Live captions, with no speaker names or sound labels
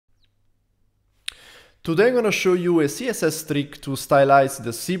Today I'm going to show you a CSS trick to stylize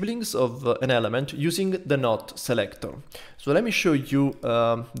the siblings of an element using the not selector. So let me show you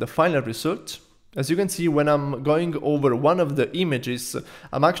the final result. As you can see, when I'm going over one of the images,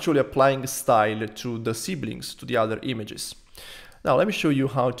 I'm actually applying style to the siblings, to the other images. Now let me show you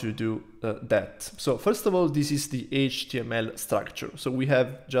how to do that. So first of all, this is the HTML structure. So we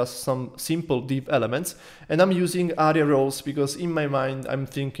have just some simple div elements, and I'm using area roles because in my mind I'm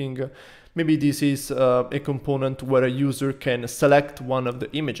thinking maybe this is a component where a user can select one of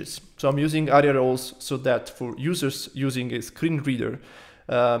the images. So I'm using area roles so that for users using a screen reader,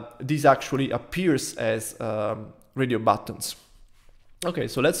 this actually appears as radio buttons. Okay,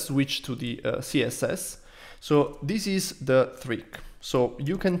 so let's switch to the CSS. So this is the trick. So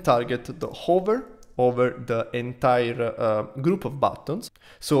you can target the hover over the entire group of buttons.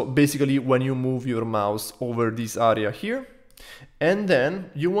 So basically when you move your mouse over this area here, and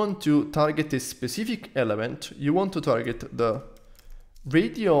then you want to target a specific element, you want to target the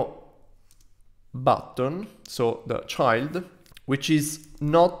radio button, so the child, which is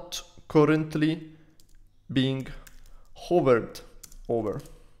not currently being hovered over.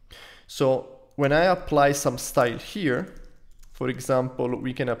 So when I apply some style here, for example,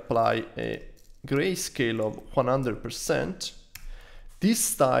 we can apply a grayscale of 100%. This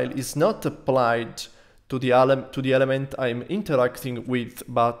style is not applied to the element I'm interacting with,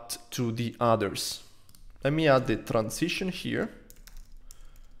 but to the others. Let me add the transition here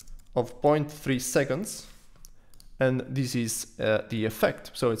of 0.3 seconds. And this is the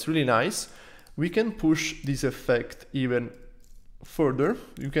effect. So it's really nice. We can push this effect even further.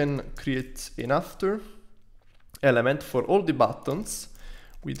 You can create an after element for all the buttons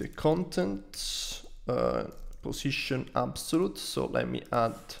with the content position absolute. So let me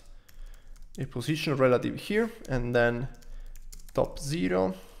add a position relative here, and then top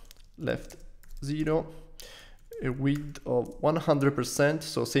 0, left 0, a width of 100%,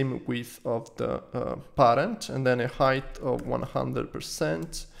 so same width of the parent, and then a height of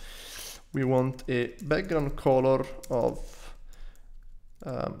 100%. We want a background color of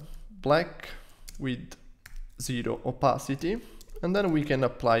black with 0 opacity, and then we can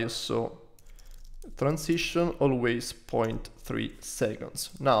apply also transition, always 0.3 seconds.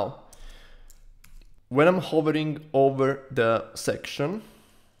 Now, when I'm hovering over the section,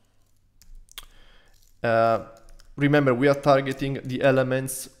 remember, we are targeting the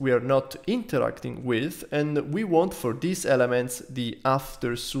elements we are not interacting with, and we want for these elements the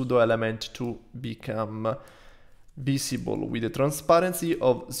after pseudo element to become visible with a transparency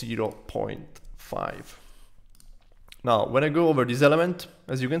of 0.5. Now, when I go over this element,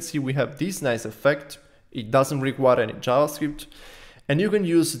 as you can see, we have this nice effect. It doesn't require any JavaScript, and you can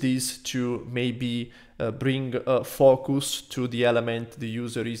use this to maybe bring focus to the element the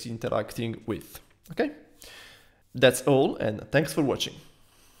user is interacting with. Okay? That's all, and thanks for watching.